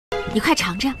你快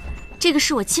尝尝，这个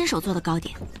是我亲手做的糕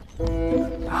点。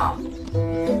好，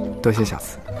多谢小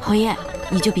慈。侯爷，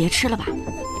你就别吃了吧。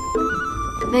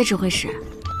魏指挥使，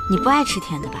你不爱吃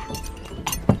甜的吧？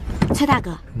哎，崔大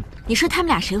哥，你说他们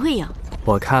俩谁会赢？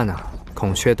我看啊，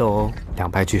孔雀斗殴，2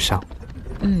败俱伤。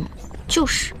就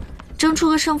是，争出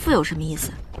个胜负有什么意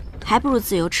思？还不如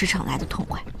自由驰骋来的痛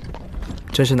快。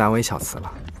真是难为小慈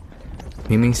了，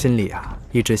明明心里啊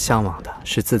一直向往的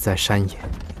是自在山野，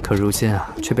可如今啊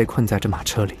却被困在这马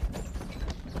车里。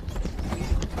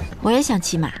我也想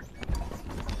骑马。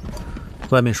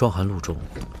外面霜寒露重，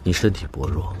你身体薄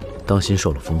弱，当心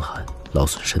受了风寒，劳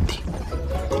损身体。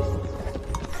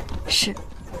是。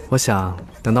我想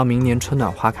等到明年春暖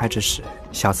花开之时，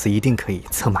小慈一定可以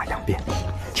策马扬鞭。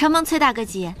承蒙崔大哥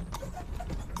吉言。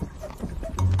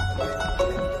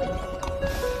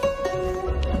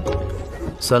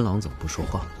三郎怎么不说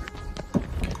话？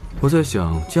我在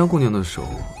想，江姑娘的手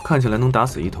看起来能打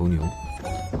死一头牛，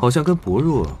好像跟薄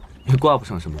弱也挂不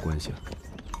上什么关系啊。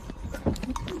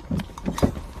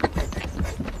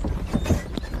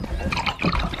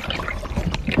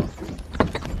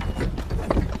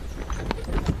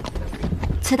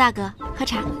崔大哥，喝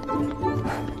茶。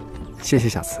谢谢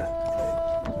小慈。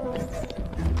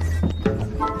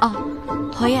哦，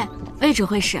侯爷，魏指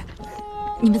挥使，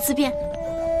你们自便。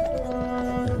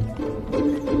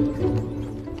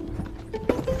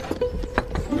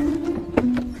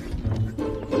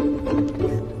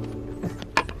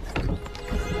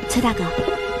崔大哥，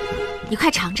你快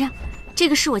尝尝，这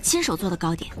个是我亲手做的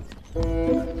糕点。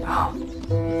好，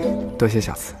多谢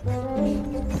小慈。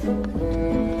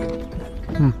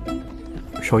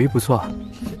手艺不错，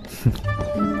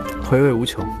回味无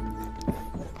穷。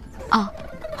哦，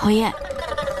侯爷，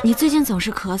你最近总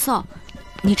是咳嗽，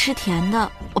你吃甜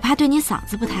的，我怕对你嗓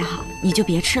子不太好，你就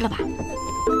别吃了吧。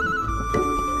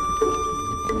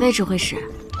魏指挥使，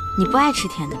你不爱吃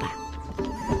甜的吧？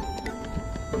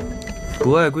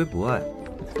不爱归不爱，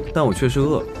但我确实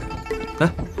饿了。来，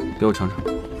给我尝尝。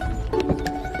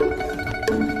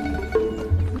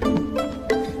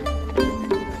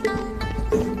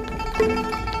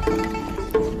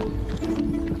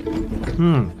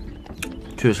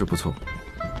确实不错。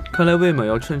看来魏某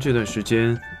要趁这段时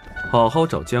间，好好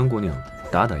找江姑娘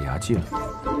打打牙祭了。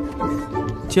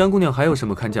江姑娘还有什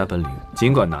么看家本领，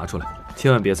尽管拿出来，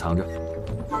千万别藏着。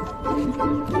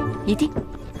一定。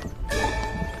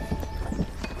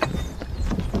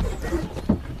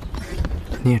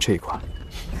你也吃一块。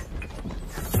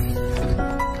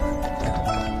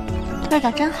味道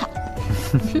真好。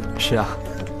是啊。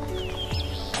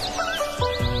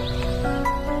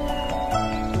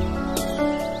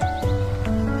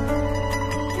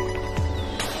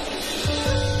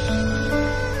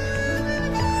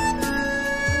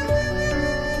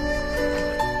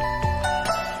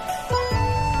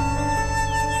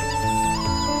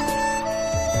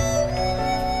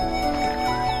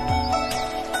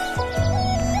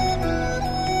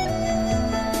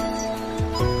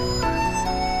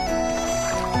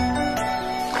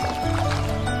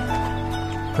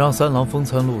让三郎风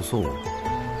餐露宿，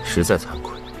实在惭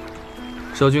愧。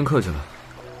少君客气了。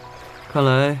看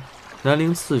来南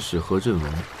陵刺史何振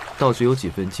文倒是有几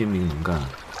分精明能干，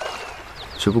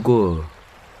只不过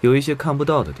有一些看不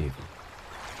到的地方，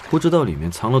不知道里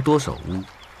面藏了多少污，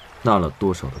纳了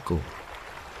多少的垢。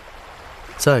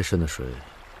再深的水，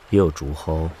也有竹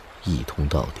蒿一通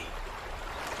到底。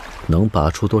能拔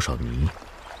出多少泥，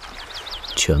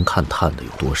全看探的有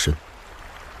多深。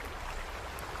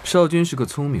少君是个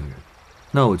聪明人，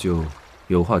那我就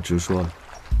有话直说了。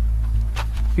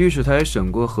御史台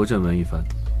审过何振文一番，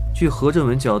据何振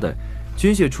文交代，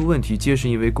军械出问题皆是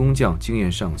因为工匠经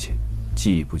验尚浅，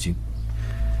技艺不精。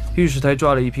御史台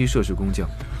抓了一批涉事工匠，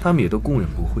他们也都供认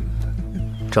不讳。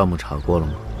账目查过了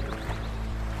吗？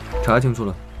查清楚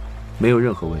了，没有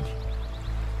任何问题。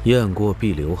雁过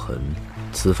必留痕，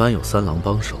此番有三郎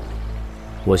帮手，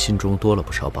我心中多了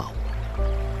不少把握。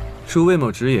恕魏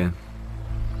某直言，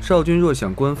少君若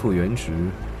想官复原职，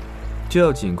就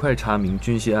要尽快查明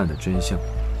军械案的真相。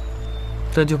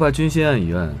但就怕军械案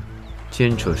一案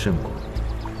牵扯甚广。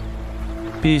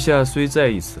陛下虽在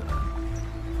意此案，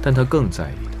但他更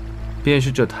在意的，便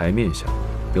是这台面下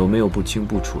有没有不清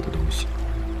不楚的东西。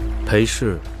裴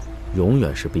氏永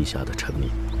远是陛下的臣民，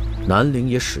南陵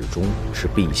也始终是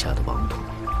陛下的王土。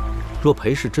若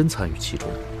裴氏真参与其中，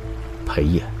裴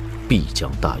琰必将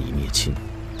大义灭亲。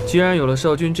既然有了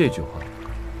少君这句话，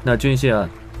那军械案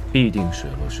必定水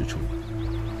落石出。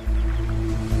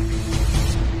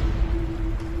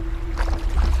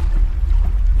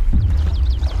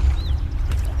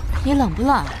你冷不冷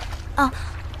啊？哦，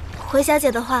回小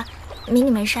姐的话，迷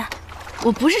你没事。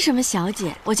我不是什么小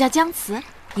姐，我叫江慈，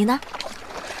你呢？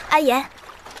阿言。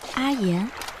阿言。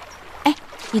哎，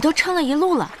你都撑了一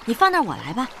路了，你放那儿我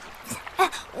来吧。哎，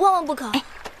万万不可！哎，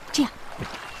这样，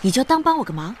你就当帮我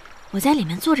个忙，我在里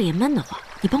面坐着也闷得慌，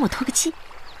你帮我透个气。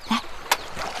来，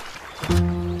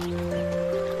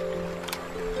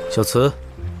小慈，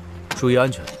注意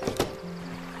安全。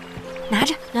拿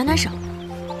着暖暖手。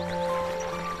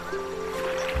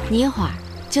你一会儿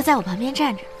就在我旁边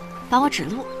站着，帮我指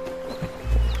路。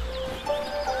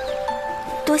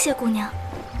多谢姑娘。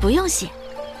不用谢。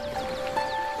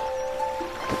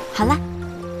好了，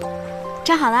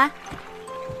站好啦。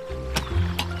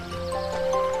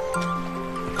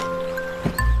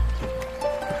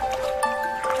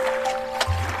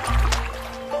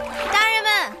大人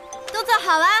们都坐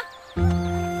好啦。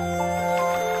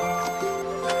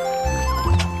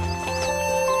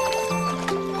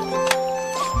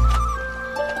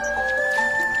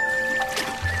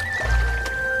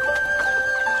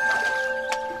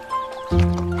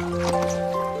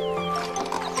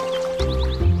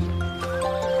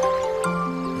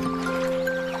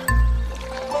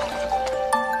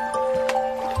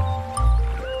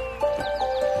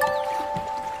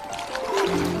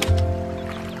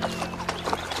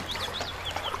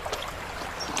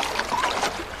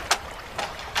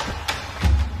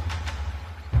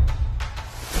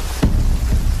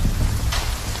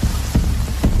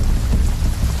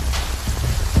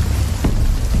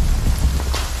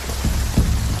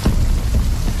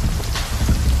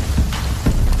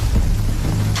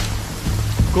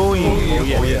恭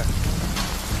迎侯爷。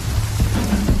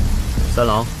三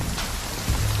郎，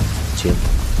请。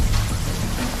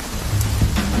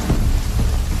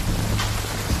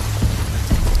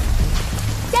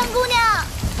江姑娘。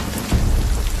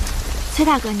崔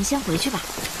大哥，你先回去吧。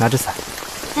拿着伞。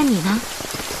那你呢？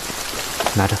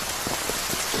拿着。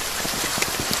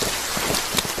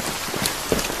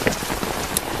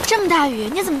这么大雨，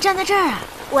你怎么站在这儿啊？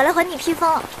我来还你披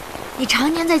风。你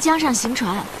常年在江上行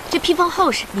船，这披风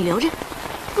厚实，你留着。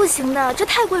不行的，这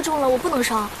太贵重了，我不能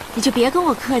烧。你就别跟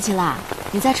我客气了。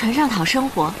你在船上讨生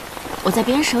活，我在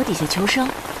别人手底下求生，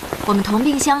我们同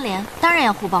病相怜，当然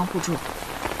要互帮互助。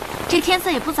这天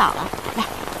色也不早了，来，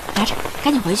拿着，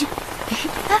赶紧回去。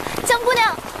啊，江姑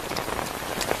娘。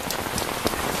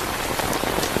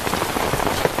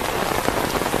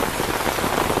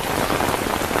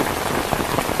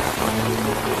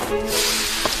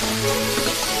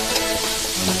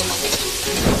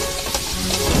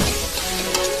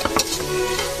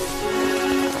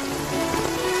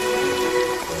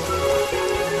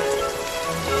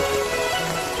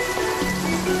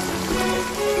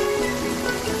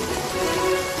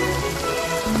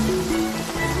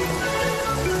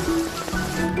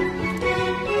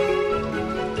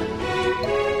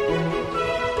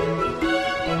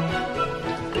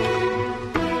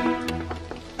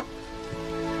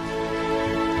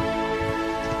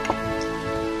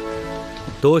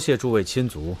多谢诸位亲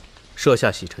族设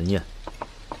下洗尘宴，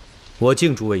我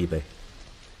敬诸位一杯。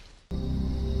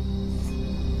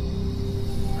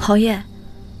侯爷，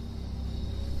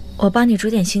我帮你煮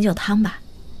点醒酒汤吧。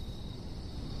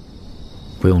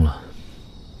不用了。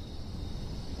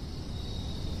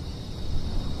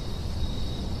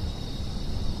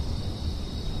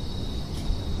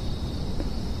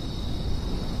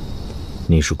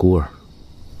你是孤儿？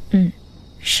嗯，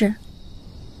是。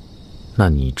那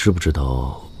你知不知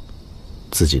道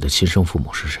自己的亲生父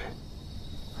母是谁？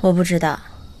我不知道。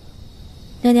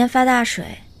那年发大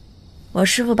水，我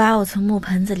师父把我从木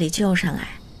盆子里救上来，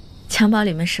襁褓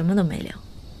里面什么都没留。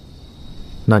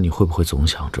那你会不会总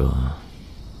想着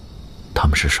他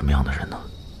们是什么样的人呢？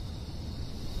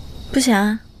不想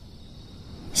啊，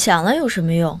想了有什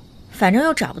么用？反正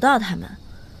又找不到他们，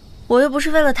我又不是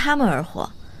为了他们而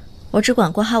活，我只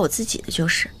管过好我自己的就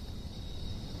是。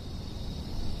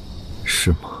是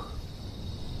吗？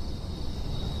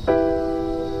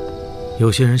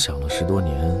有些人想了10多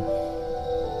年，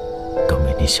都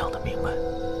没你想的明白。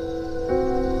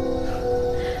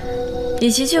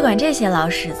与其去管这些老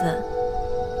石子，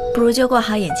不如就过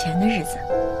好眼前的日子。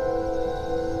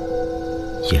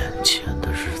眼前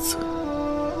的日子，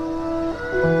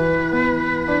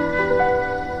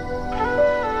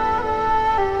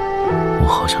我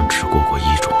好像只过过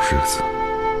一种日子。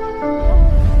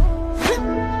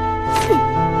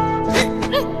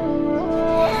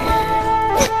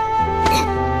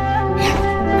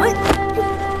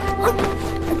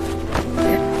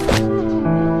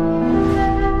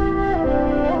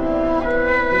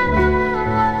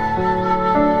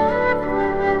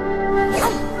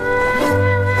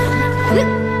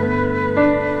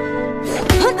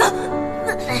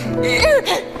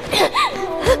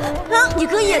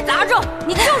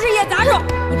是野杂种，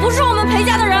你不是我们裴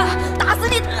家的人，打死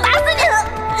你，打死你！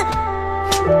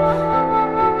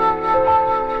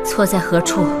错在何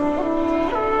处？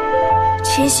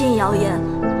轻信谣言，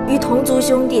与同族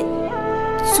兄弟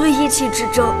虽一气之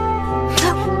争，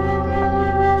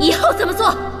以后怎么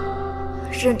做？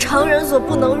忍常人所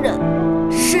不能忍，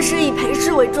事事以裴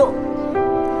氏为重，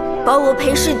保我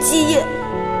裴氏基业。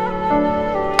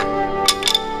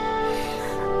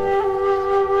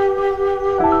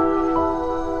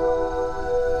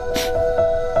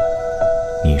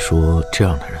你说这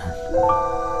样的人，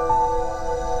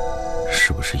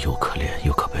是不是又可怜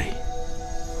又可悲？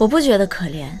我不觉得可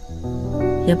怜，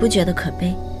也不觉得可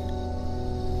悲。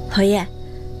侯爷，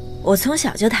我从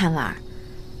小就贪玩，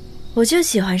我就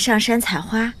喜欢上山采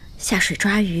花，下水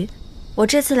抓鱼。我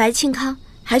这次来庆康，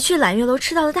还去揽月楼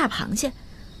吃到了大螃蟹。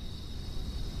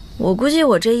我估计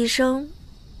我这一生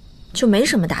就没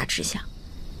什么大志向，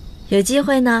有机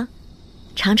会呢，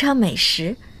尝尝美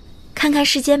食，看看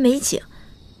世间美景，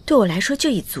对我来说就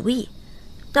已足矣。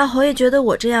那侯爷觉得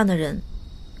我这样的人，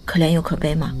可怜又可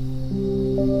悲吗？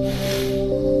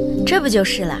这不就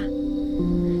是啦？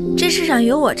这世上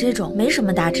有我这种没什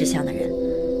么大志向的人，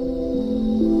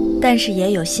但是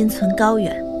也有心存高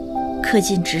远、恪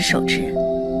尽职守之人。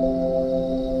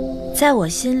在我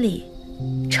心里，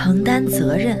承担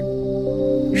责任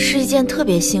是一件特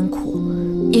别辛苦，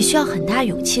也需要很大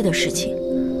勇气的事情。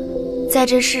在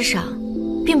这世上，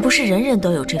并不是人人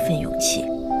都有这份勇气。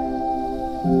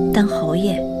但侯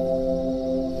爷，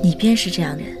你便是这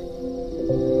样的人。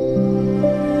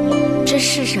这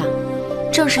世上，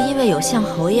正是因为有像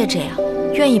侯爷这样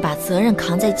愿意把责任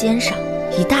扛在肩上，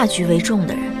以大局为重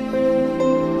的人，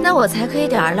那我才可以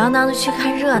吊儿郎当的去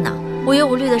看热闹，无忧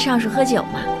无虑的上树喝酒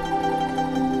嘛。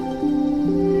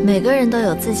每个人都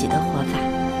有自己的活法，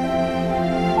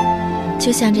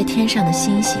就像这天上的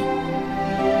星星，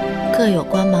各有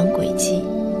光芒轨迹，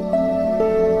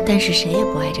但是谁也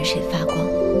不碍着谁发光。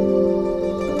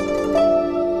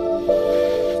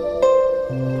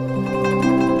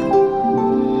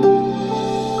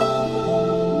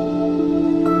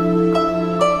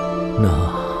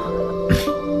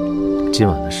今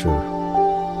晚的事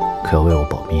可要为我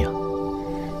保密啊！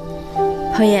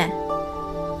侯爷，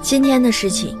今天的事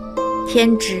情，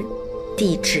天知，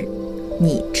地知，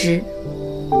你知，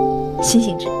星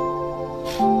星知。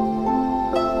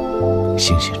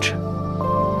星星知。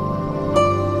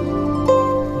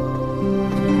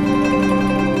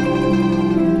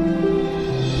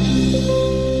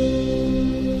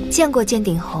见过剑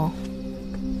鼎侯。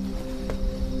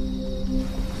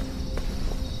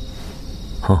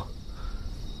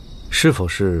是否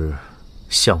是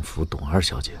相府董二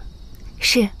小姐？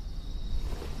是。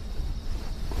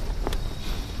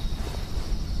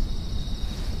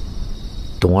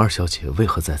董二小姐为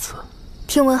何在此？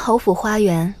听闻侯府花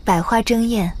园百花争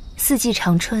艳，四季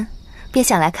长春，便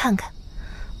想来看看，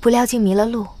不料竟迷了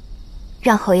路，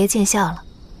让侯爷见笑了。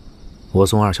我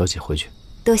送二小姐回去。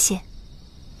多谢。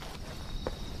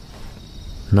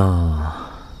那，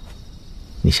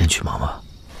你先去忙吧。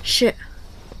是。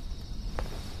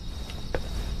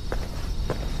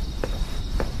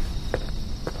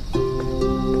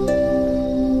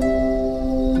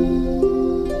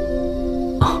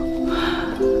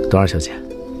董二小姐，